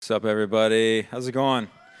What's up, everybody? How's it going?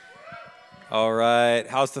 All right.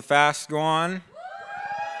 How's the fast going?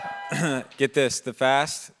 Get this, the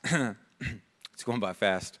fast. It's going by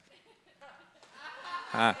fast.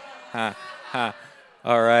 Ha, ha, ha.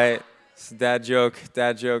 All right. It's dad joke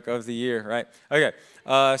of the year, right? Okay.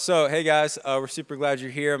 So, hey, guys, we're super glad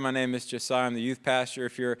you're here. My name is Josiah. I'm the youth pastor.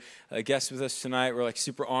 If you're a guest with us tonight, we're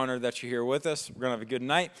super honored that you're here with us. We're going to have a good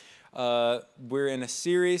night. We're in a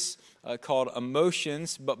series called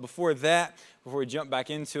Emotions, but before we jump back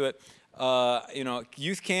into it,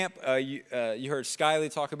 youth camp. You heard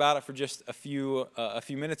Skyly talk about it for just a few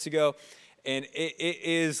minutes ago, and it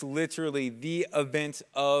is literally the event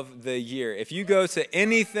of the year. If you go to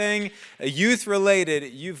anything youth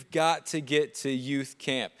related, you've got to get to youth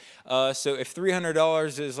camp. So if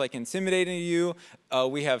 $300 is intimidating to you,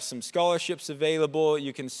 we have some scholarships available.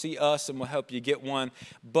 You can see us and we'll help you get one.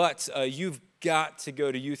 But you've got to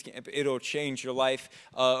go to youth camp. It'll change your life.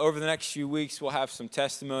 Over the next few weeks, we'll have some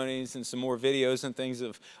testimonies and some more videos and things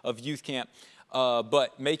of youth camp.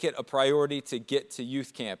 But make it a priority to get to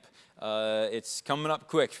youth camp. It's coming up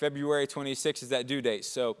quick. February 26th is that due date.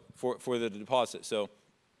 So for the deposit. So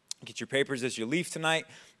get your papers as you leave tonight.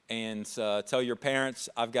 And tell your parents,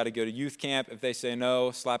 I've got to go to youth camp. If they say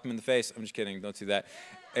no, slap them in the face. I'm just kidding. Don't do that.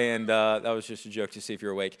 And that was just a joke to see if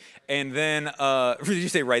you're awake. And then, did you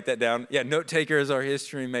say write that down? Yeah, note takers are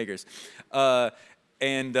history makers.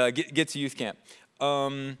 And get to youth camp.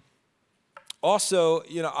 Also,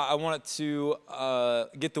 I wanted to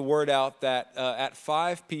get the word out that at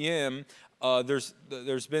 5 p.m.,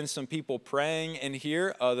 there's been some people praying in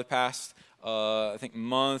here the past I think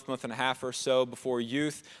month and a half or so before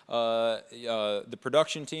youth. The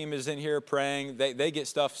production team is in here praying. They get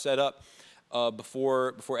stuff set up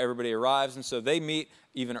before everybody arrives, and so they meet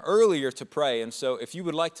even earlier to pray. And so if you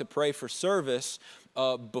would like to pray for service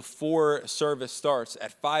before service starts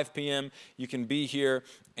at 5 p.m., you can be here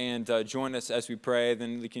and join us as we pray.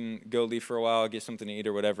 Then we can go leave for a while, get something to eat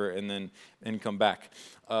or whatever, and then come back.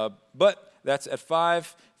 But that's at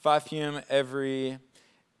 5 p.m.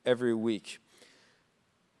 every week.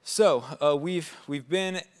 So we've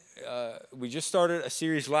been we just started a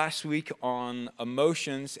series last week on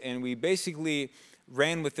emotions, and we basically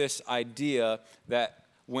ran with this idea that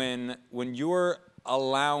when you're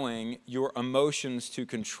allowing your emotions to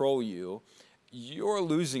control you, you're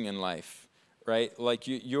losing in life, right? Like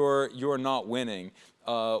you're not winning.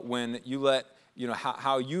 When you let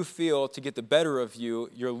how you feel to get the better of you,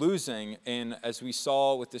 you're losing. And as we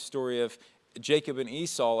saw with the story of Jacob and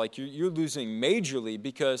Esau, you're losing majorly,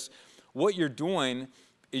 because what you're doing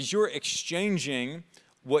is you're exchanging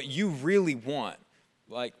what you really want,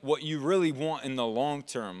 what you really want in the long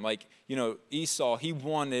term. Esau, he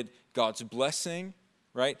wanted God's blessing,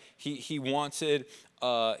 right? He wanted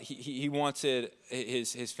he wanted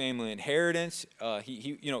his family inheritance.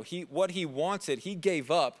 What he wanted, he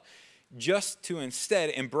gave up just to instead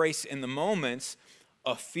embrace in the moments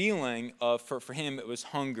a feeling of, for him, it was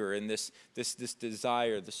hunger and this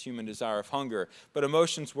desire, this human desire of hunger. But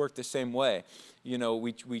emotions work the same way.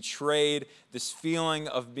 We trade this feeling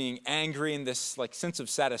of being angry and this sense of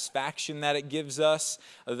satisfaction that it gives us.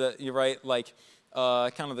 You're right,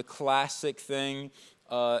 kind of the classic thing.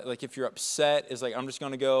 If you're upset, is I'm just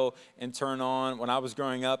going to go and turn on. When I was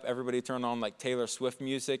growing up, everybody turned on Taylor Swift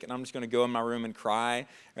music, and I'm just going to go in my room and cry,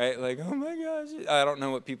 right? Oh my gosh, I don't know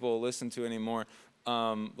what people listen to anymore.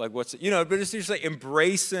 But it's just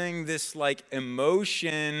embracing this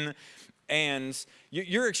emotion, and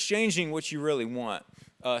you're exchanging what you really want,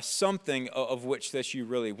 something of which that you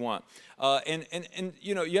really want. And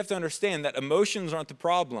you have to understand that emotions aren't the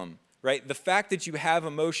problem, right? The fact that you have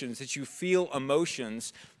emotions, that you feel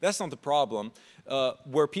emotions, that's not the problem.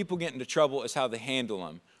 Where people get into trouble is how they handle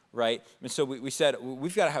them, right? And so we said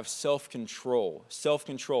we've got to have self-control,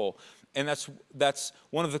 and that's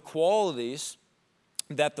one of the qualities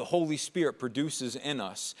that the Holy Spirit produces in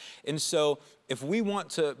us. And so if we want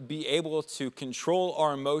to be able to control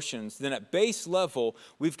our emotions, then at base level,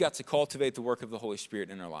 we've got to cultivate the work of the Holy Spirit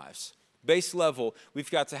in our lives. Base level,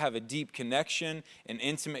 we've got to have a deep connection, an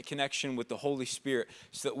intimate connection with the Holy Spirit,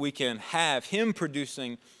 so that we can have Him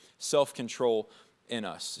producing self-control in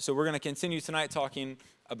us. So we're going to continue tonight talking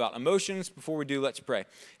about emotions. Before we do, let's pray.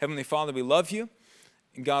 Heavenly Father, we love you.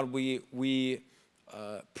 And God, we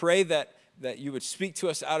pray that you would speak to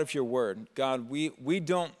us out of your word. God, we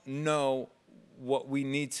don't know what we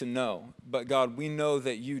need to know, but God, we know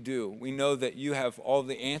that you do. We know that you have all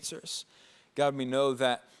the answers. God, we know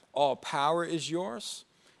that all power is yours.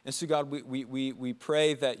 And so God, we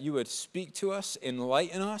pray that you would speak to us,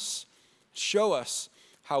 enlighten us, show us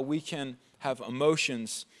how we can have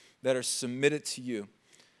emotions that are submitted to you.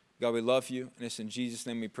 God, we love you, and it's in Jesus'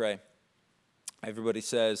 name we pray. Everybody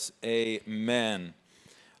says amen.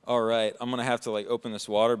 All right, I'm going to have to open this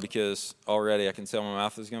water because already I can tell my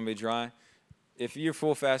mouth is going to be dry. If you're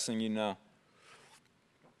full fasting, you know.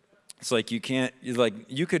 It's like you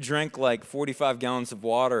could drink 45 gallons of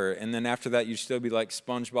water, and then after that you'd still be like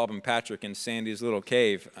SpongeBob and Patrick in Sandy's little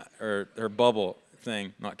cave, or bubble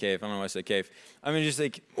thing, not cave, I don't know why I say cave. I mean, just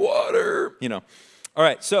like water, All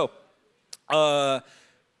right, so,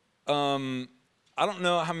 I don't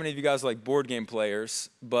know how many of you guys like board game players,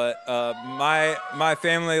 but my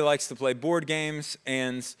family likes to play board games,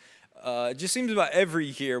 and it just seems about every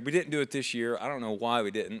year, we didn't do it this year, I don't know why we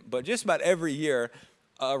didn't, but just about every year,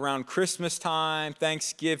 around Christmas time,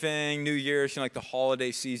 Thanksgiving, New Year's, like the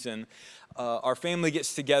holiday season, our family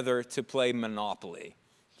gets together to play Monopoly,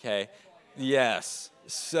 okay? Yes.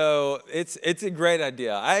 So it's a great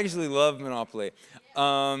idea. I actually love Monopoly.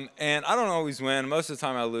 And I don't always win. Most of the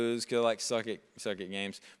time I lose because I suck at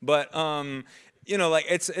games. But,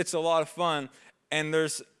 it's a lot of fun. And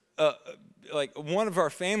there's, one of our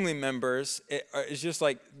family members is just,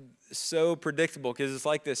 so predictable because it's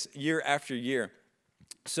like this year after year.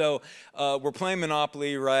 So we're playing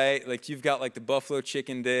Monopoly, right? You've got the buffalo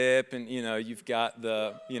chicken dip, and you've got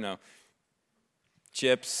the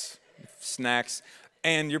chips, snacks,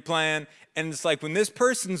 and you're playing, and it's when this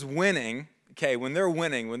person's winning. Okay, when they're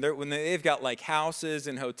winning, when they've got houses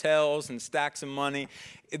and hotels and stacks of money,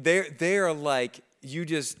 they're you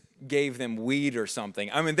just gave them weed or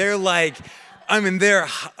something. I mean, they're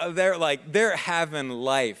having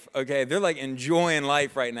life, okay? They're enjoying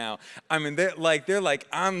life right now. I mean, they're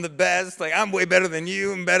I'm the best. I'm way better than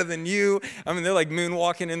you. I'm better than you. I mean, they're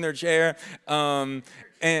moonwalking in their chair, and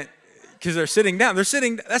because they're sitting down.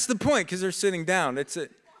 That's the point. Because they're sitting down.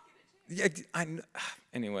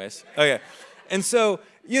 Anyways, okay. And so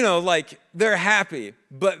they're happy,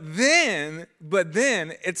 but then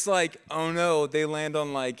it's oh no, they land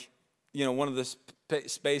on one of the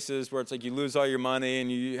spaces where it's you lose all your money and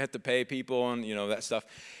you have to pay people and that stuff,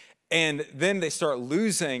 and then they start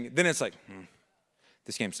losing. Then it's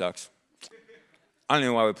this game sucks. I don't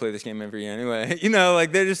know why we play this game every year anyway.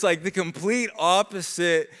 They're just the complete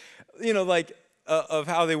opposite, of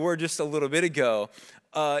how they were just a little bit ago.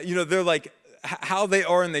 They're how they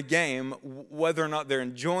are in the game, whether or not they're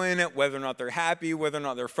enjoying it, whether or not they're happy, whether or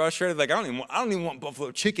not they're frustrated. I don't even want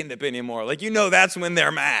buffalo chicken dip anymore. That's when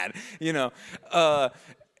they're mad. And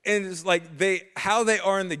it's how they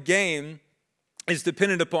are in the game is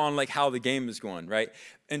dependent upon how the game is going, right?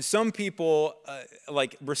 And some people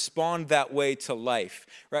respond that way to life,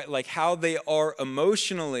 right? How they are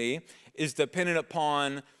emotionally is dependent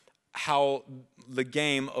upon how the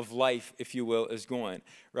game of life, if you will, is going,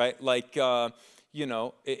 right?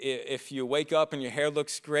 If you wake up and your hair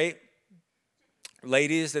looks great,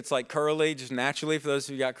 ladies, it's curly, just naturally, for those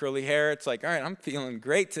of you who got curly hair, it's all right, I'm feeling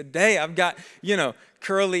great today. I've got,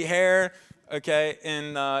 curly hair, okay?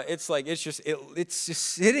 And it's just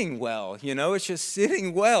sitting well, it's just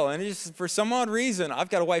sitting well. And it's just, for some odd reason, I've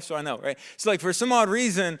got a wife, so I know, right? So for some odd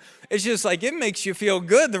reason, it's just it makes you feel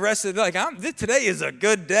good the rest of the day. Today is a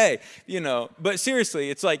good day, But seriously,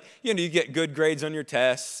 it's you get good grades on your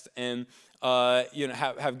tests, and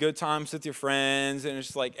have good times with your friends, and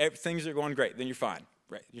it's things are going great. Then you're fine,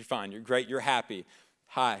 right? You're fine. You're great. You're happy.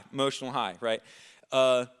 High, emotional high, right?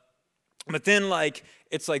 But then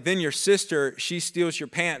it's then your sister, she steals your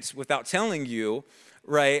pants without telling you,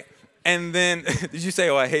 right? And then, did you say,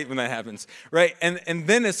 oh, I hate when that happens, right? And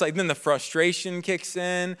then it's then the frustration kicks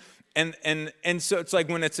in. And so it's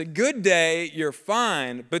when it's a good day, you're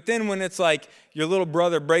fine. But then when it's your little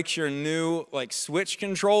brother breaks your new Switch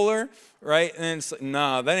controller, right? And it's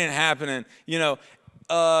no, that ain't happening,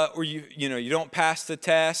 or you don't pass the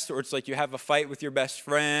test, or it's you have a fight with your best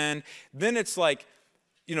friend. Then it's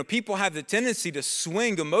people have the tendency to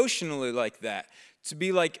swing emotionally like that, to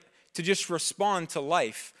be to just respond to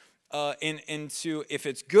life, into if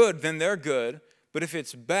it's good, then they're good, but if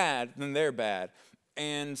it's bad, then they're bad.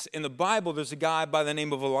 And in the Bible, there's a guy by the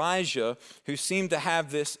name of Elijah who seemed to have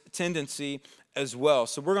this tendency as well.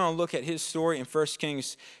 So we're going to look at his story in 1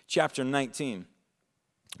 Kings chapter 19.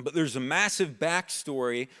 But there's a massive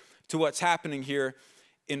backstory to what's happening here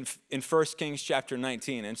in 1 Kings chapter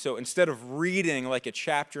 19. And so instead of reading a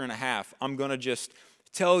chapter and a half, I'm going to just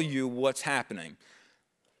tell you what's happening.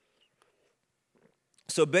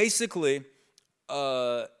 So basically,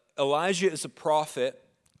 Elijah is a prophet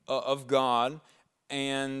of God,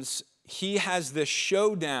 and he has this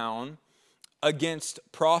showdown against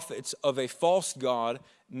prophets of a false god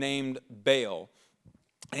named Baal.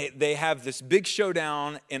 they have this big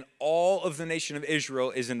showdown, and all of the nation of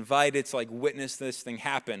Israel is invited to like witness this thing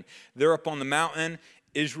happen. They're up on the mountain.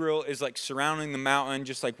 Israel is like surrounding the mountain,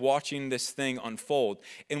 just like watching this thing unfold.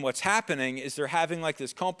 And what's happening is they're having like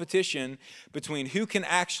this competition between who can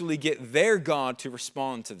actually get their God to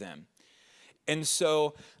respond to them. And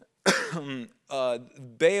so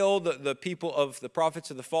Baal, the people of the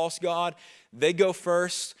prophets of the false god, they go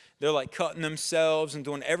first. They're like cutting themselves and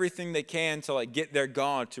doing everything they can to like get their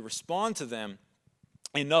God to respond to them.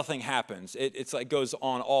 And nothing happens. It's like goes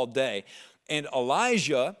on all day. And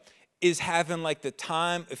Elijah is having like the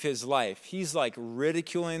time of his life. He's like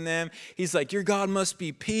ridiculing them. He's like, your God must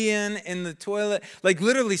be peeing in the toilet. Like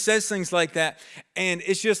literally says things like that. And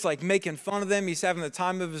it's just like making fun of them. He's having the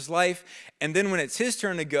time of his life. And then when it's his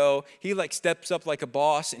turn to go, he like steps up like a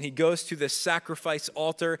boss and he goes to this sacrifice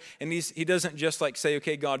altar. And he doesn't just like say,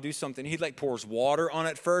 okay, God, do something. He like pours water on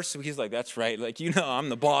it first. So he's like, that's right. Like, you know, I'm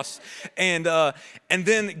the boss. And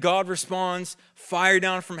then God responds, fire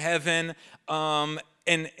down from heaven.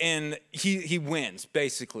 And he wins,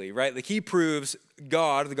 basically, right? Like he proves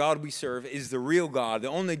God, the God we serve, is the real God, the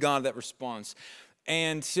only God that responds.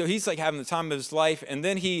 And so he's like having the time of his life. And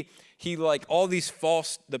then he like all these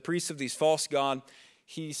the priests of these false god,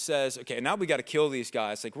 he says, okay, now we got to kill these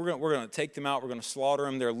guys. Like we're gonna take them out. We're gonna slaughter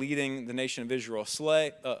them. They're leading the nation of Israel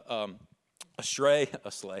astray.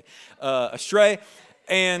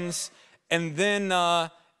 And so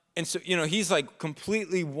you know he's like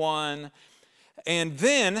completely won. And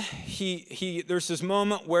then there's this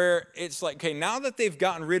moment where it's like, okay, now that they've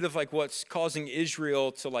gotten rid of like what's causing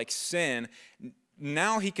Israel to like sin,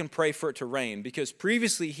 now he can pray for it to rain, because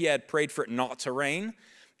previously he had prayed for it not to rain.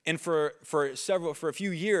 And for a few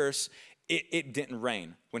years, it didn't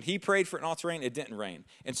rain. When he prayed for it not to rain, it didn't rain.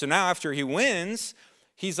 And so now after he wins,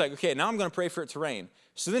 he's like, okay, now I'm going to pray for it to rain.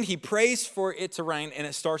 So then he prays for it to rain, and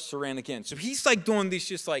it starts to rain again. So he's like doing these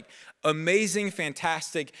just like amazing,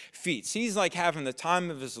 fantastic feats. He's like having the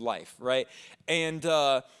time of his life, right? And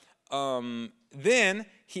then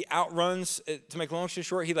he outruns, to make a long story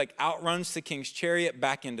short, he like outruns the king's chariot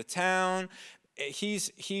back into town.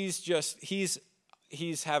 He's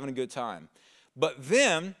having a good time. But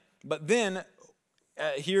then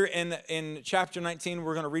here in chapter 19,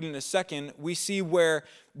 we're going to read in a second, we see where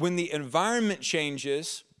when the environment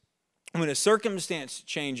changes, when a circumstance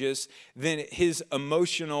changes, then his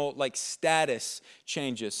emotional like status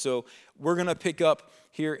changes. So we're going to pick up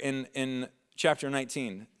here in chapter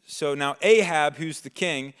 19. So now Ahab, who's the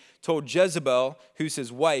king, told Jezebel, who's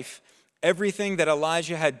his wife, everything that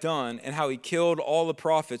Elijah had done and how he killed all the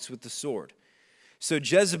prophets with the sword. So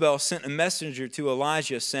Jezebel sent a messenger to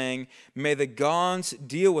Elijah saying, may the gods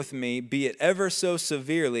deal with me, be it ever so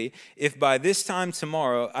severely, if by this time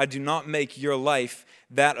tomorrow I do not make your life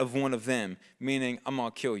that of one of them, meaning I'm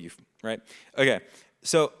going to kill you, right? Okay,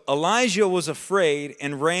 so Elijah was afraid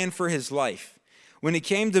and ran for his life. When he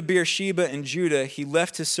came to Beersheba in Judah, he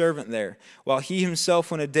left his servant there, while he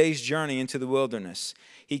himself went a day's journey into the wilderness.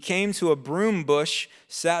 He came to a broom bush,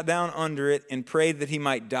 sat down under it, and prayed that he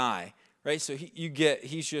might die. Right, so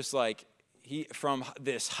he's just like, from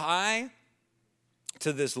this high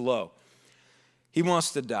to this low. He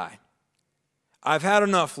wants to die. I've had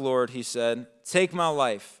enough, Lord, he said. Take my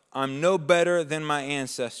life. I'm no better than my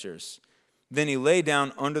ancestors. Then he lay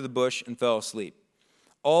down under the bush and fell asleep.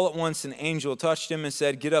 All at once an angel touched him and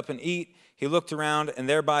said, get up and eat. He looked around, and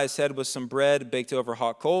there by his head was some bread baked over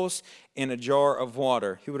hot coals in a jar of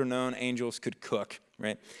water. He would have known angels could cook,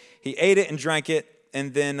 right? He ate it and drank it,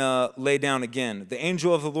 and then lay down again. The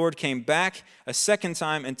angel of the Lord came back a second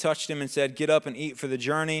time and touched him and said, get up and eat, for the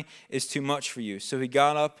journey is too much for you. So he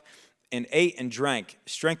got up and ate and drank.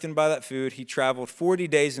 Strengthened by that food, he traveled 40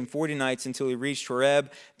 days and 40 nights until he reached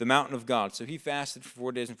Horeb, the mountain of God. So he fasted for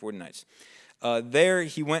 40 days and 40 nights. There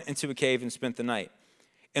he went into a cave and spent the night.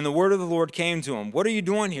 And the word of the Lord came to him, what are you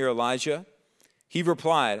doing here, Elijah? He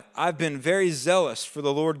replied, I've been very zealous for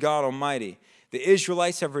the Lord God Almighty. The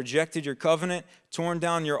Israelites have rejected your covenant, torn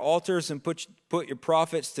down your altars, and put your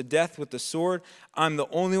prophets to death with the sword. I'm the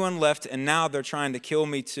only one left, and now they're trying to kill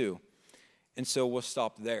me too. And so we'll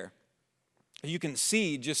stop there. You can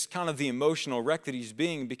see just kind of the emotional wreck that he's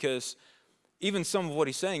being, because even some of what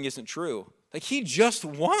he's saying isn't true. Like, he just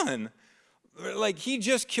won. Like, he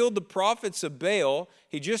just killed the prophets of Baal.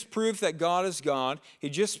 He just proved that God is God.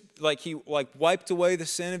 He wiped away the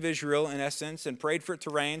sin of Israel, in essence, and prayed for it to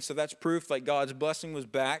rain. So that's proof like God's blessing was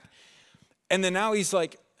back. And then now he's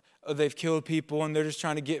like, oh, they've killed people and they're just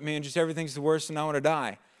trying to get me and just everything's the worst and I want to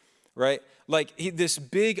die, right? Like this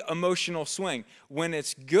big emotional swing. When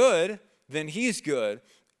it's good, then he's good.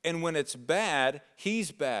 And when it's bad,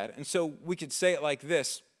 he's bad. And so we could say it like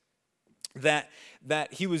this, that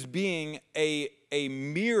he was being a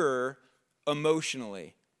mirror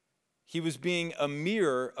emotionally. He was being a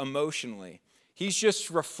mirror emotionally. He's just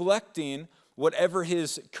reflecting whatever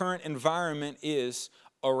his current environment is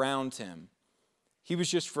around him. He was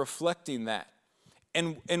just reflecting that.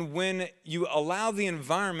 And when you allow the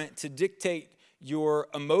environment to dictate your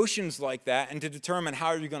emotions like that and to determine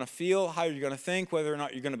how you're going to feel, how you're going to think, whether or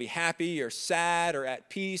not you're going to be happy or sad or at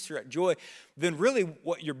peace or at joy, then really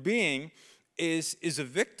what you're being is a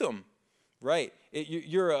victim, right?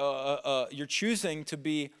 You're choosing to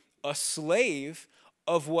be a slave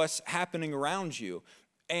of what's happening around you.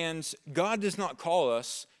 And God does not call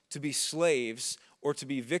us to be slaves or to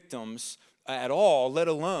be victims at all, let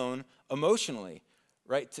alone emotionally,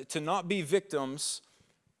 right? To not be victims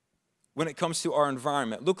when it comes to our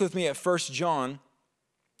environment. Look with me at 1 John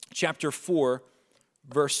chapter 4,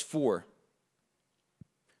 verse 4.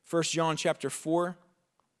 1 John chapter 4.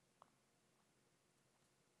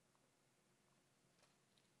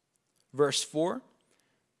 Verse 4.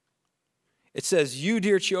 It says, "You,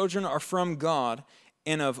 dear children, are from God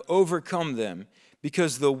and have overcome them,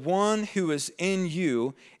 because the one who is in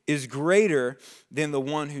you is greater than the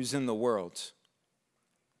one who's in the world."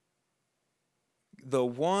 The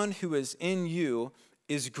one who is in you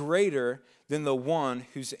is greater than the one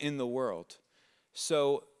who's in the world.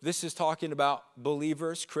 So this is talking about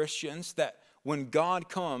believers, Christians, that when God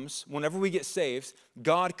comes, whenever we get saved,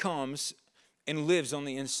 God comes and lives on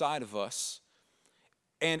the inside of us.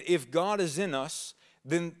 And if God is in us,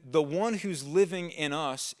 then the one who's living in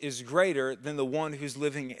us is greater than the one who's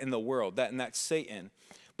living in the world, and that's Satan.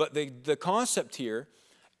 But the concept here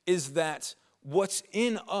is that what's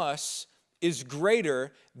in us is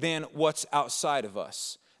greater than what's outside of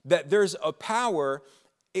us. That there's a power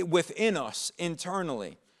within us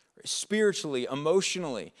internally, spiritually,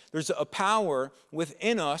 emotionally. There's a power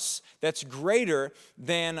within us that's greater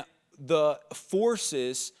than the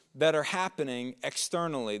forces that are happening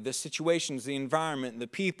externally, the situations, the environment, the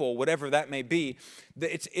people, whatever that may be.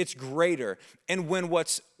 It's greater. And when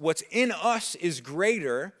what's in us is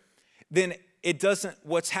greater, then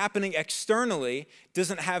what's happening externally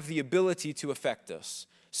doesn't have the ability to affect us.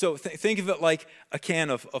 So think of it like a can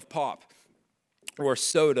of pop or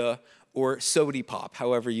soda or sody pop,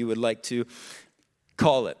 however you would like to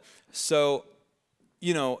call it. So,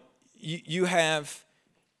 you have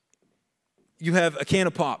a can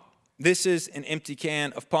of pop. This is an empty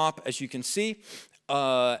can of pop, as you can see.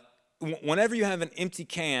 Whenever you have an empty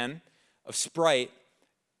can of Sprite,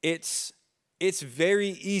 it's very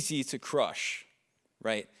easy to crush,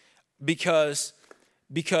 right? Because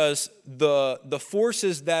the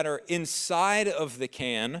forces that are inside of the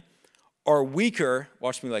can are weaker.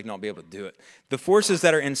 Watch me not be able to do it. The forces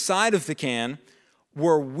that are inside of the can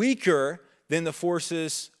were weaker than the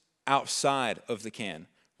forces outside of the can,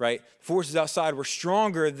 right? Forces outside were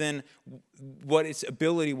stronger than what its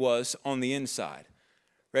ability was on the inside,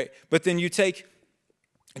 right? But then you take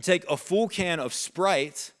a full can of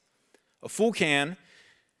Sprite, a full can,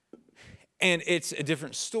 and it's a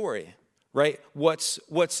different story, right? What's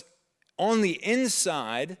on the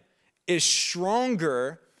inside is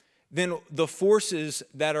stronger than the forces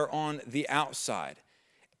that are on the outside.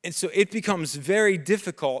 And so it becomes very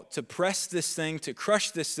difficult to press this thing, to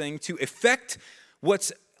crush this thing, to affect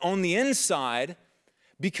what's on the inside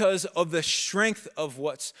because of the strength of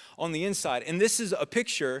what's on the inside. And this is a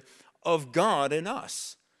picture of God in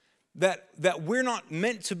us. That we're not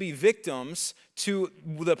meant to be victims to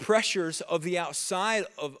the pressures of the outside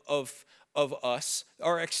of us,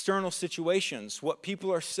 our external situations, what people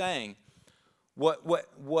are saying, whether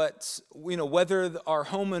our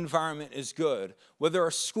home environment is good, whether our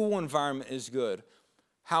school environment is good,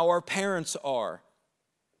 how our parents are,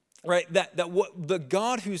 right? That what the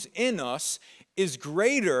God who's in us is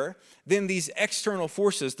greater than these external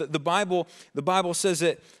forces. The Bible says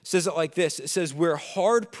it like this. It says, "We're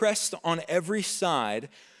hard pressed on every side,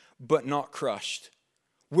 but not crushed."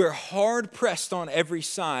 We're hard pressed on every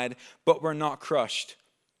side, but we're not crushed.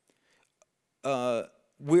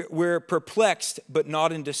 We're perplexed, but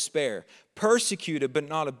not in despair. Persecuted, but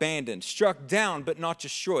not abandoned. Struck down, but not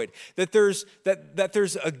destroyed. That there's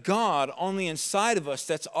a God on the inside of us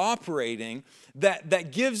that's operating,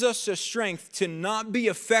 that gives us the strength to not be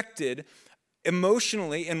affected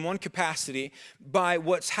emotionally in one capacity by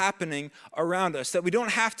what's happening around us, that we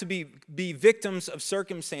don't have to be victims of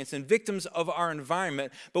circumstance and victims of our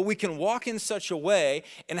environment, but we can walk in such a way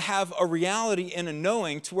and have a reality and a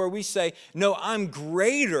knowing to where we say, no, I'm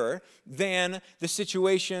greater than the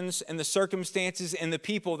situations and the circumstances and the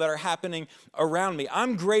people that are happening around me.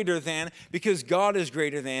 I'm greater than because God is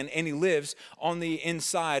greater than, and he lives on the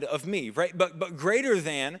inside of me, right? But greater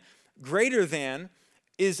than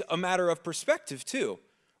is a matter of perspective too,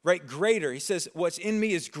 right? Greater, he says, what's in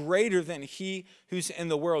me is greater than he who's in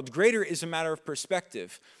the world. Greater is a matter of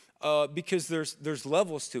perspective because there's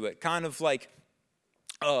levels to it, kind of like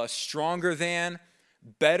stronger than,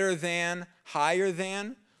 better than, higher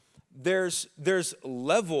than. There's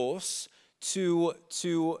levels to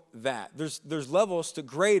that. There's levels to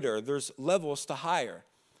greater. There's levels to higher.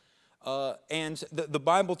 And the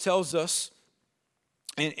Bible tells us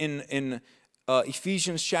in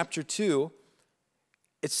Ephesians chapter 2,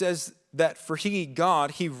 it says that for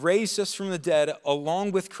God, he raised us from the dead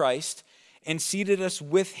along with Christ and seated us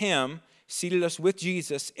with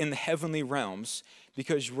Jesus in the heavenly realms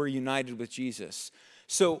because we're united with Jesus.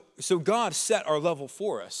 So God set our level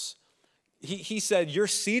for us. He said, you're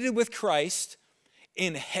seated with Christ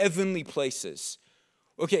in heavenly places.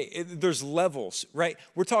 Okay, there's levels, right?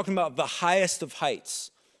 We're talking about the highest of heights.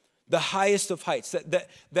 The highest of heights.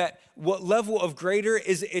 That what level of greater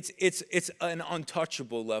is? It's an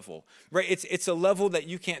untouchable level, right? It's a level that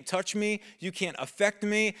you can't touch me, you can't affect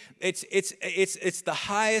me. It's the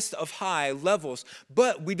highest of high levels.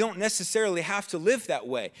 But we don't necessarily have to live that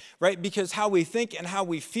way, right? Because how we think and how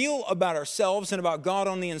we feel about ourselves and about God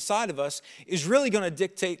on the inside of us is really going to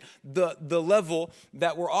dictate the level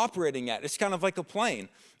that we're operating at. It's kind of like a plane.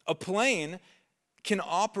 A plane can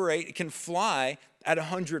fly at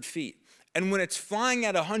 100 feet. And when it's flying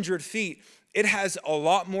at 100 feet, it has a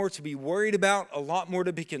lot more to be worried about, a lot more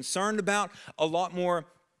to be concerned about, a lot more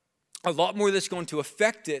that's going to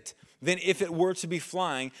affect it than if it were to be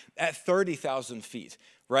flying at 30,000 feet,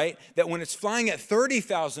 right? That when it's flying at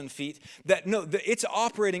 30,000 feet, it's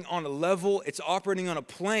operating on a level, it's operating on a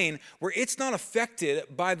plane where it's not affected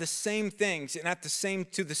by the same things and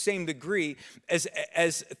to the same degree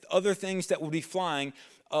as other things that will be flying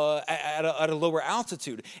at a lower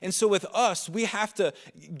altitude. And so with us, we have to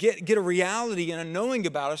get a reality and a knowing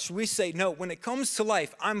about us. We say, no, when it comes to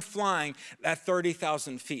life, I'm flying at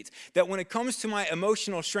 30,000 feet. That when it comes to my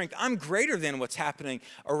emotional strength, I'm greater than what's happening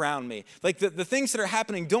around me. Like the things that are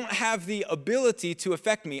happening don't have the ability to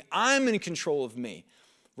affect me. I'm in control of me,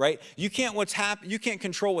 right? You can't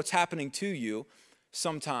control what's happening to you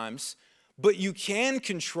sometimes, but you can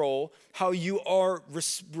control how you are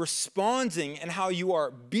responding and how you are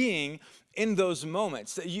being in those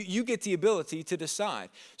moments. You get the ability to decide.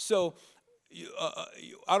 So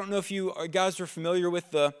I don't know if you guys are familiar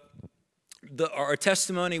with our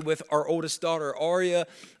testimony with our oldest daughter, Aria.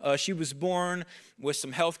 She was born with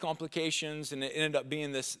some health complications, and it ended up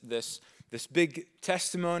being this big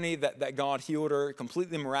testimony that God healed her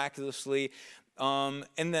completely miraculously. And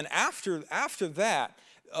then after that,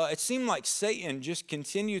 it seemed like Satan just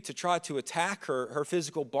continued to try to attack her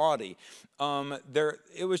physical body.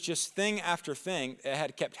 It was just thing after thing that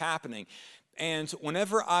had kept happening. And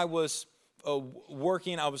whenever I was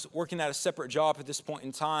working at a separate job at this point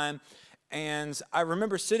in time, and I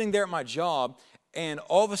remember sitting there at my job, and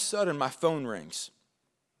all of a sudden my phone rings.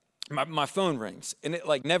 My phone rings, and it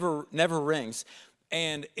like never rings,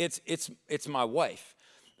 and it's my wife.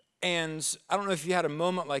 And I don't know if you had a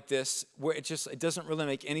moment like this where it doesn't really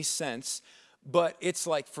make any sense, but it's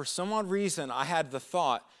like for some odd reason I had the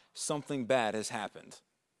thought something bad has happened,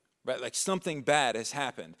 right? Like something bad has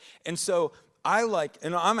happened. And so I'm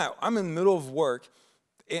in the middle of work,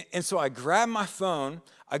 and so I grab my phone,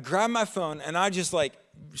 and I just like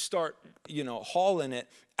start, hauling it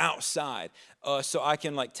outside so I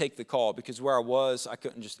can like take the call, because where I was, I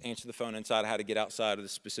couldn't just answer the phone inside. I had to get outside of the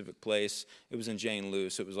specific place. It was in Jane Lou,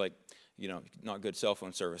 so it was like, not good cell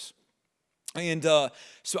phone service. And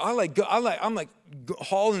so I'm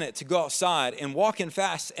hauling it to go outside and walking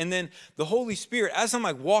fast. And then the Holy Spirit, as I'm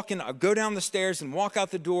like walking, I go down the stairs and walk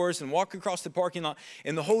out the doors and walk across the parking lot.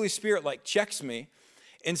 And the Holy Spirit like checks me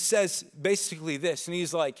and says basically this. And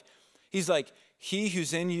he's like, he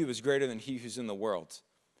who's in you is greater than he who's in the world.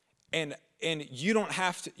 And you don't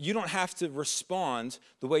have to respond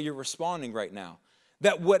the way you're responding right now.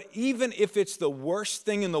 That even if it's the worst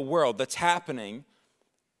thing in the world that's happening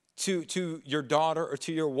to your daughter or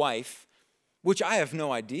to your wife, which I have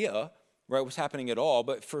no idea, right, what's happening at all,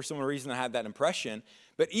 but for some reason I had that impression.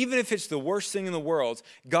 But even if it's the worst thing in the world,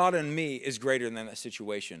 God in me is greater than that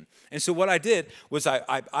situation. And so what I did was I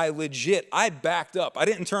backed up. I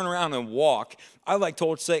didn't turn around and walk. I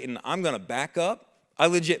told Satan, I'm going to back up. I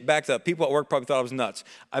legit backed up. People at work probably thought I was nuts.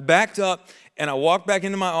 I backed up and I walked back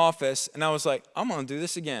into my office and I was like, I'm going to do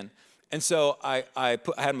this again. And so I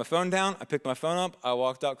had my phone down. I picked my phone up. I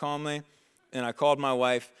walked out calmly and I called my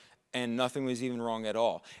wife. And nothing was even wrong at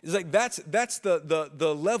all. It's like that's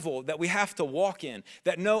the level that we have to walk in.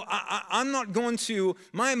 That no, I'm not going to,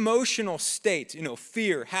 my emotional state,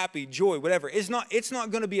 fear, happy, joy, whatever, it's not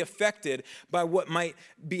going to be affected by what might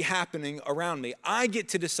be happening around me. I get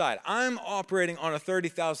to decide. I'm operating on a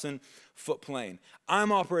 30,000-foot plane.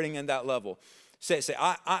 I'm operating in that level. Say,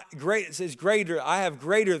 it says greater, I have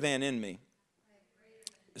greater than in me.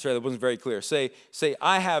 Sorry, that wasn't very clear. Say,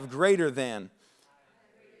 I have greater than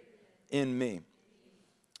in me.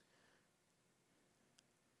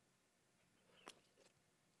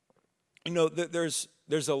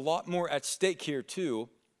 There's a lot more at stake here too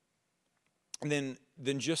than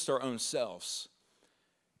just our own selves.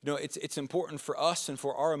 It's important for us and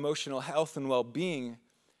for our emotional health and well-being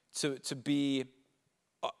to be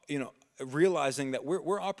realizing that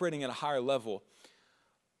we're operating at a higher level.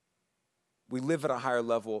 We live at a higher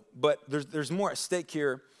level, but there's more at stake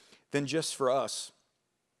here than just for us.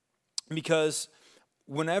 Because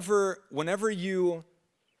whenever you,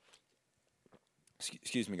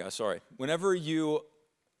 excuse me guys, sorry. Whenever you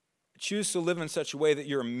choose to live in such a way that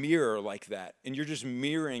you're a mirror like that, and you're just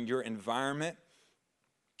mirroring your environment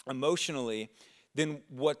emotionally, then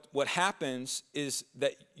what happens is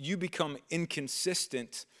that you become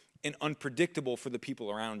inconsistent and unpredictable for the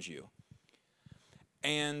people around you.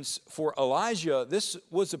 And for Elijah, this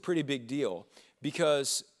was a pretty big deal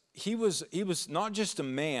because he was not just a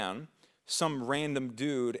man, some random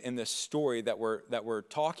dude in this story that we're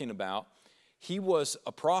talking about. He was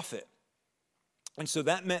a prophet. And so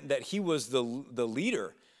that meant that he was the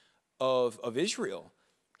leader of Israel.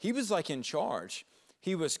 He was like in charge.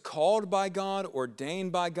 He was called by God,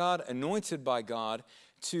 ordained by God, anointed by God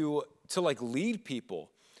to lead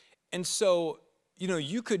people. And so,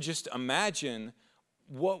 you could just imagine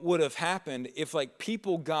what would have happened if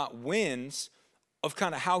people got winds of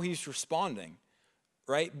kind of how he's responding.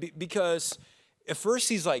 Right? Because at first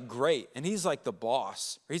he's great, and he's the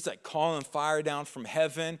boss. He's calling fire down from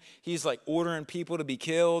heaven. He's ordering people to be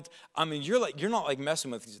killed. I mean, you're not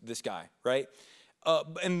messing with this guy, right?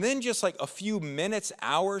 And then just a few minutes,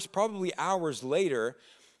 hours, probably hours later,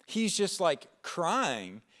 he's just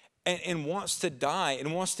crying and wants to die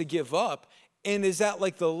and wants to give up and is at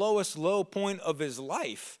the lowest low point of his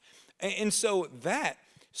life. And so that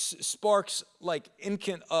sparks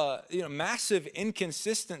massive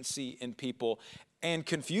inconsistency in people and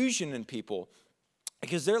confusion in people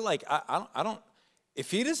because they're I don't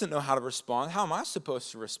if he doesn't know how to respond, how am I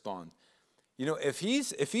supposed to respond? If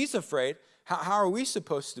he's afraid, how are we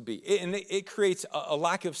supposed to be? It creates a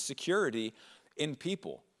lack of security in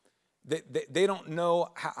people. They don't know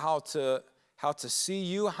how to see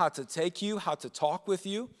you, how to take you, how to talk with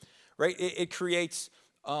you, right? It creates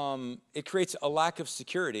a lack of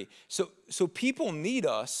security. So people need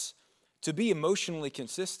us to be emotionally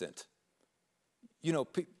consistent.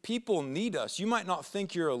 People need us. You might not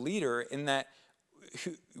think you're a leader in that,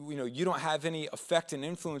 you don't have any effect and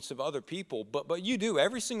influence of other people, but you do.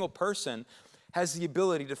 Every single person has the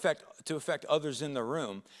ability to affect others in the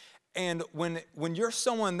room. And when you're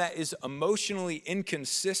someone that is emotionally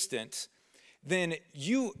inconsistent, then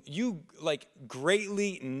you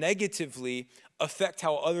greatly negatively affect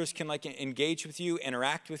how others can engage with you,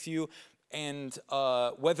 interact with you, and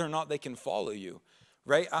whether or not they can follow you,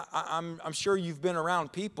 right? I'm sure you've been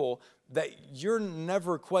around people that you're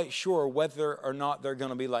never quite sure whether or not they're going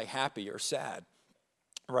to be happy or sad,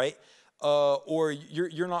 right? Or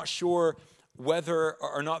you're not sure whether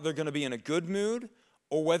or not they're going to be in a good mood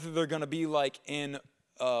or whether they're going to be in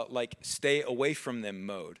stay away from them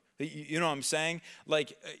mode. You know what I'm saying?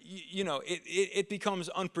 It becomes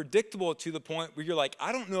unpredictable to the point where you're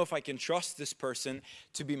I don't know if I can trust this person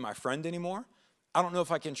to be my friend anymore. I don't know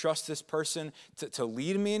if I can trust this person to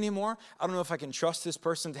lead me anymore. I don't know if I can trust this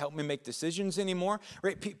person to help me make decisions anymore.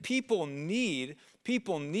 Right? People need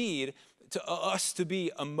us to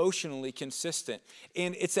be emotionally consistent.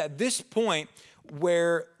 And it's at this point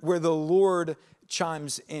where the Lord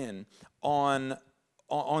chimes in on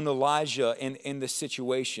Elijah and in the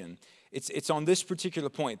situation. It's on this particular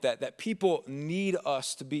point that people need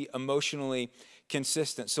us to be emotionally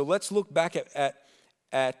consistent. So let's look back at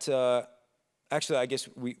actually, I guess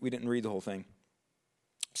we didn't read the whole thing.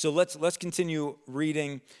 So let's continue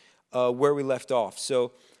reading where we left off.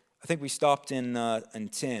 So I think we stopped in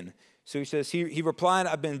 10. So he says, he replied,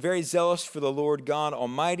 I've been very zealous for the Lord God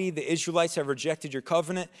Almighty. The Israelites have rejected your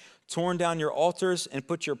covenant, torn down your altars, and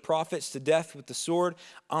put your prophets to death with the sword.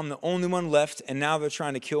 I'm the only one left, and now they're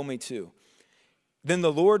trying to kill me too. Then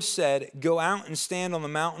the Lord said, go out and stand on the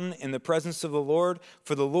mountain in the presence of the Lord,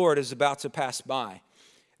 for the Lord is about to pass by.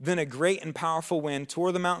 Then a great and powerful wind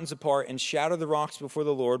tore the mountains apart and shattered the rocks before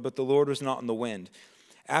the Lord, but the Lord was not in the wind.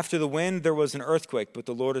 After the wind, there was an earthquake, but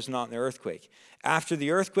the Lord is not in the earthquake. After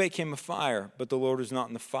the earthquake came a fire, but the Lord was not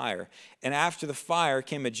in the fire. And after the fire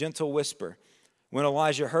came a gentle whisper. When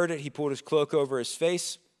Elijah heard it, he pulled his cloak over his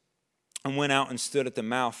face and went out and stood at the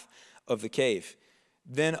mouth of the cave.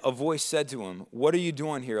 Then a voice said to him, what are you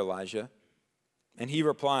doing here, Elijah? And he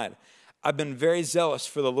replied, I've been very zealous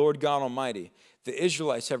for the Lord God Almighty. The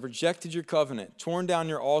Israelites have rejected your covenant, torn down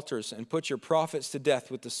your altars, and put your prophets to death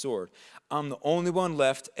with the sword. I'm the only one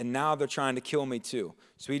left, and now they're trying to kill me too.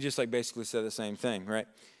 So he just basically said the same thing, right?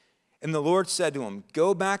 And the Lord said to him,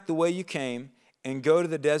 go back the way you came and go to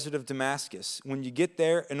the desert of Damascus. When you get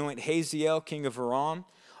there, anoint Hazael, king of Aram.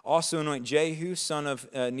 Also anoint Jehu, son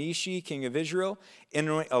of Nishi, king of Israel. And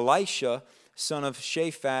anoint Elisha, son of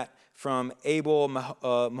Shaphat, from Abel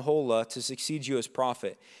Maholah to succeed you as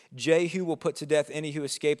prophet. Jehu will put to death any who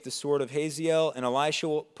escaped the sword of Hazael, and Elisha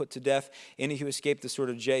will put to death any who escaped the sword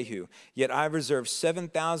of Jehu. Yet I reserve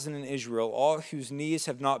 7,000 in Israel, all whose knees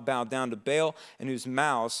have not bowed down to Baal, and whose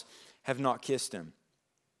mouths have not kissed him.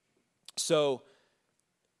 So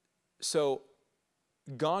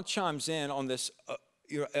God chimes in on this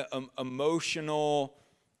emotional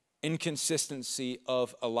inconsistency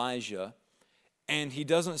of Elijah. And he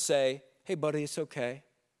doesn't say, hey, buddy, it's okay.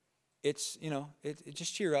 It's,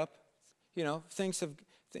 just cheer up. Things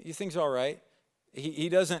are all right. He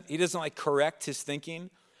doesn't correct his thinking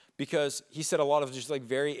because he said a lot of just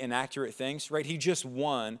very inaccurate things, right? He just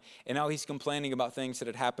won, and now he's complaining about things that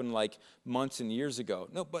had happened months and years ago.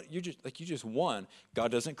 No, but you just won.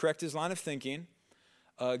 God doesn't correct his line of thinking.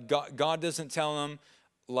 God doesn't tell him,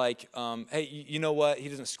 hey, you know what? He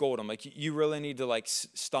doesn't scold him. You really need to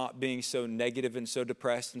stop being so negative and so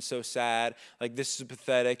depressed and so sad. This is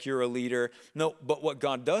pathetic. You're a leader. No, but what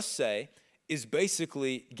God does say is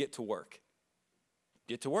basically get to work.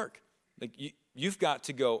 Get to work. You've got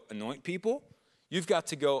to go anoint people. You've got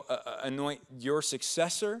to go anoint your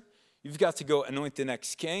successor. You've got to go anoint the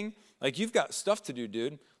next king. You've got stuff to do,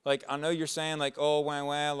 dude. I know you're saying oh,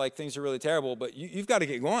 wow, things are really terrible, but you've got to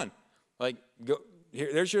get going. Go.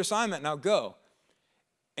 Here, there's your assignment, now go.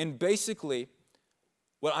 And basically,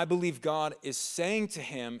 what I believe God is saying to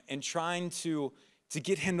him and trying to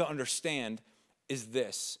get him to understand is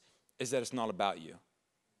that it's not about you.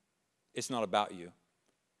 It's not about you.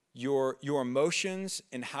 Your emotions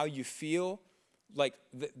and how you feel,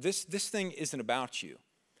 this thing isn't about you.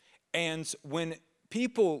 And when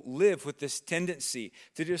people live with this tendency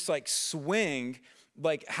to just swing,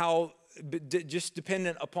 how just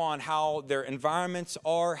dependent upon how their environments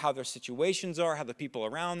are, how their situations are, how the people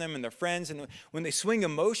around them and their friends. And when they swing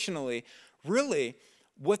emotionally, really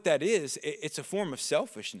what that is, it's a form of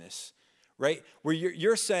selfishness, right? Where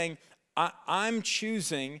you're saying, I'm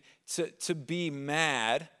choosing to be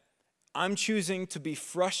mad. I'm choosing to be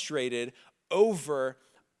frustrated over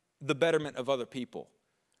the betterment of other people,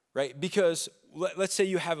 right? Because let's say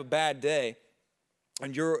you have a bad day,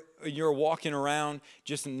 and you're walking around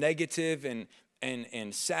just negative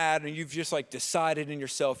and sad, and you've just decided in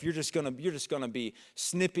yourself you're just gonna be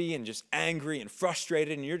snippy and just angry and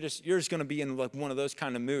frustrated, and you're just gonna be in one of those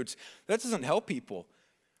kind of moods. That doesn't help people,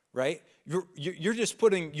 right? You're just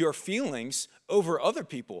putting your feelings over other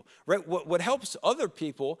people, right? What helps other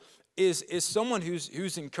people is someone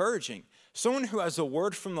who's encouraging, someone who has a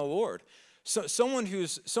word from the Lord. So someone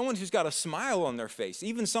who's got a smile on their face,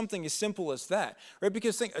 even something as simple as that, right?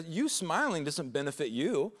 Because you smiling doesn't benefit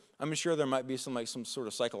you. I'm sure there might be some sort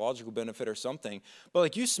of psychological benefit or something,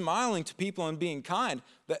 but you smiling to people and being kind,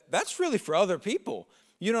 that's really for other people.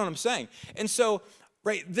 You know what I'm saying? And so,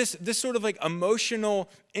 right, this sort of emotional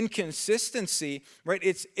inconsistency, right?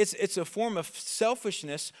 It's a form of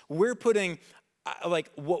selfishness. We're putting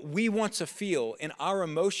what we want to feel in our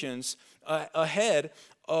emotions ahead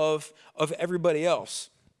of everybody else.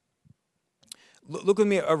 Look with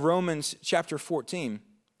me at Romans chapter 14.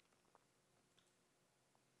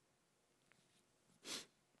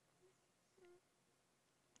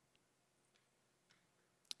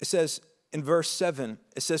 It says in verse 7,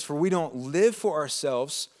 it says, for we don't live for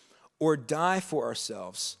ourselves or die for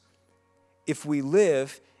ourselves. If we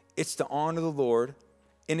live, it's to honor the Lord.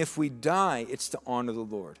 And if we die, it's to honor the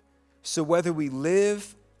Lord. So whether we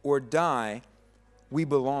live or die, we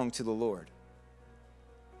belong to the Lord.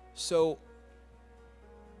 So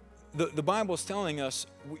the Bible is telling us,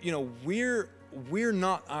 we're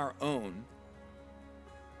not our own.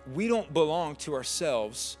 We don't belong to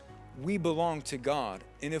ourselves. We belong to God.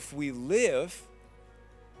 And if we live,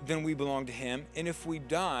 then we belong to Him. And if we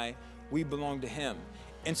die, we belong to Him.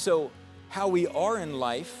 And so how we are in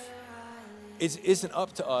life isn't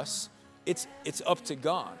up to us. It's up to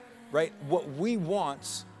God, right? What we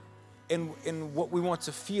want and what we want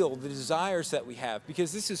to feel, the desires that we have,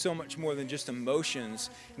 because this is so much more than just emotions.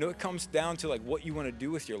 It comes down to like what you want to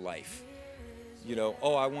do with your life.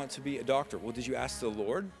 I want to be a doctor. Well, did you ask the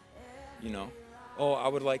Lord? I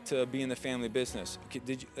would like to be in the family business.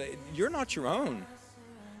 You're not your own.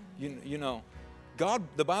 God,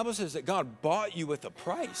 the Bible says that God bought you with a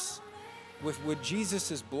price, with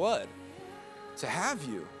Jesus' blood to have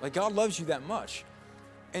you. Like, God loves you that much.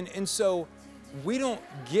 And so we don't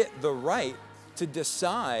get the right to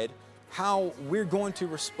decide how we're going to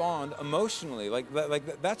respond emotionally.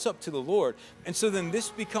 Like that's up to the Lord. And so then this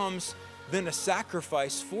becomes then a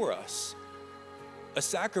sacrifice for us. A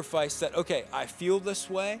sacrifice that, okay, I feel this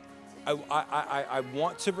way. I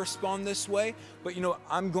want to respond this way, but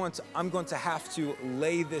I'm going to have to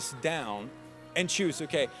lay this down and choose,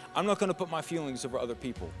 okay, I'm not going to put my feelings over other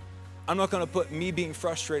people. I'm not going to put me being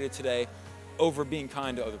frustrated today over being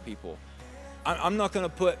kind to other people. I'm not going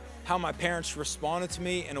to put how my parents responded to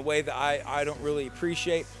me in a way that I don't really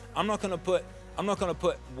appreciate. I'm not going to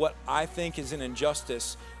put what I think is an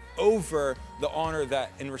injustice over the honor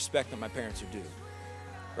that and respect that my parents are due.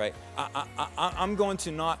 Right? I'm going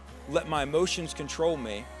to not let my emotions control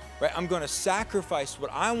me. Right? I'm going to sacrifice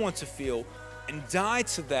what I want to feel and die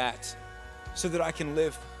to that so that I can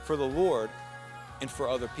live for the Lord and for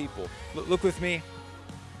other people. Look with me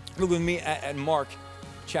at Mark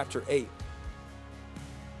chapter 8.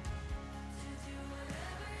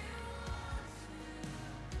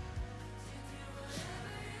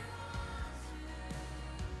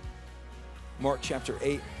 Mark chapter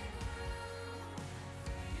 8,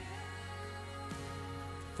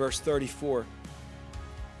 verse 34.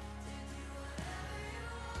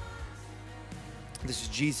 This is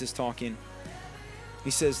Jesus talking.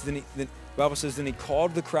 He says, the Bible says, then he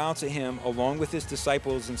called the crowd to him along with his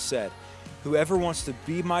disciples and said, whoever wants to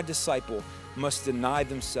be my disciple must deny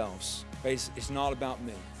themselves. Right? It's not about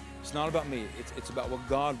me. It's not about me. It's about what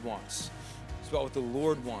God wants. It's about what the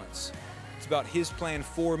Lord wants. It's about His plan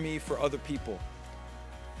for me, for other people.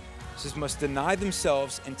 It says, must deny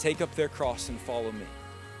themselves and take up their cross and follow me.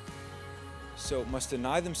 So must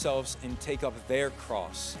deny themselves and take up their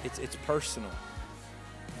cross. It's personal.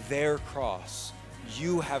 Their cross.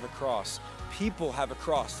 You have a cross. People have a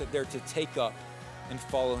cross that they're to take up and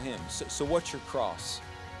follow Him. So what's your cross?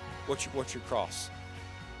 What's your cross?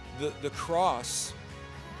 The cross,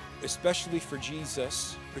 especially for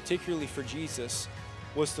Jesus, particularly for Jesus,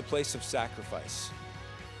 was the place of sacrifice.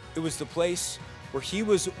 It was the place where He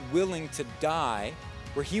was willing to die,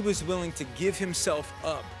 where He was willing to give Himself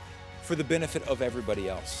up for the benefit of everybody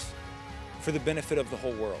else, for the benefit of the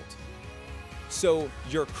whole world. So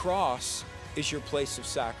your cross is your place of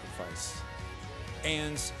sacrifice.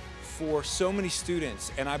 And for so many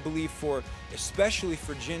students, and I believe especially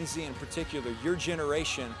for Gen Z in particular, your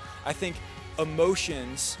generation, I think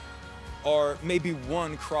emotions are maybe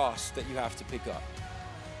one cross that you have to pick up.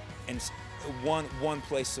 And one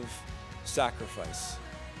place of sacrifice,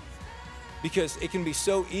 because it can be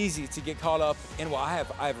so easy to get caught up in, well, I have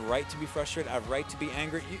a right to be frustrated, I have a right to be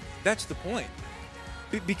angry. That's the point,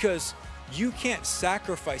 because you can't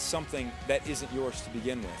sacrifice something that isn't yours to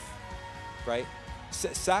begin with, right?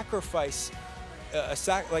 Sacrifice,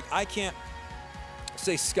 like I can't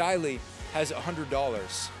say Skyly has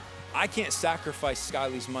 $100. I can't sacrifice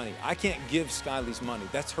Skyly's money. I can't give Skyly's money.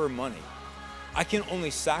 That's her money. I can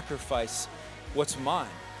only sacrifice what's mine.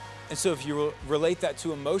 And so if you relate that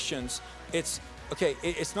to emotions, it's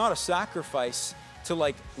not a sacrifice to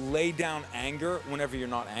like lay down anger whenever you're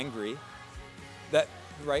not angry. That,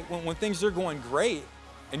 right? When things are going great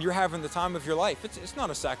and you're having the time of your life, it's not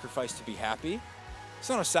a sacrifice to be happy. It's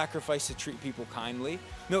not a sacrifice to treat people kindly.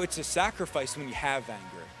 No, it's a sacrifice when you have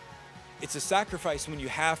anger. It's a sacrifice when you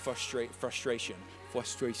have frustration.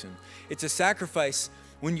 It's a sacrifice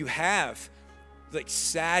when you have like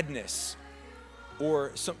sadness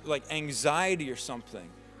or some like anxiety or something.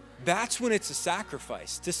 That's when it's a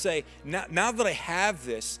sacrifice to say, now that I have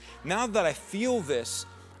this, now that I feel this,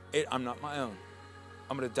 I'm not my own.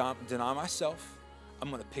 I'm going to deny myself. I'm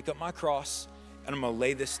going to pick up my cross and I'm going to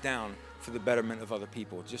lay this down for the betterment of other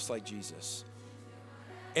people, just like Jesus.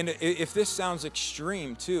 And if this sounds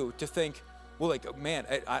extreme too, to think, well, like, man,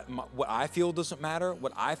 what I feel doesn't matter.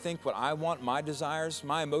 What I think, what I want, my desires,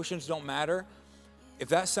 my emotions don't matter. If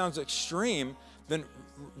that sounds extreme, then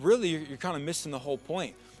really you're kind of missing the whole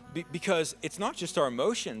point. Because it's not just our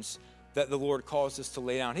emotions that the Lord calls us to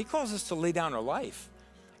lay down. He calls us to lay down our life.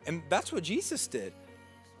 And that's what Jesus did.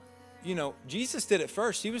 You know, Jesus did it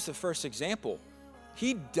first. He was the first example.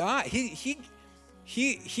 He died.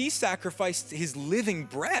 He sacrificed his living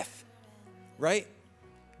breath, right?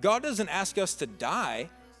 God doesn't ask us to die,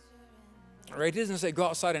 right? He doesn't say go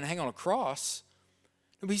outside and hang on a cross.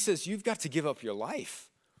 No, he says you've got to give up your life,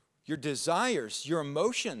 your desires, your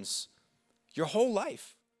emotions, your whole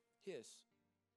life. His.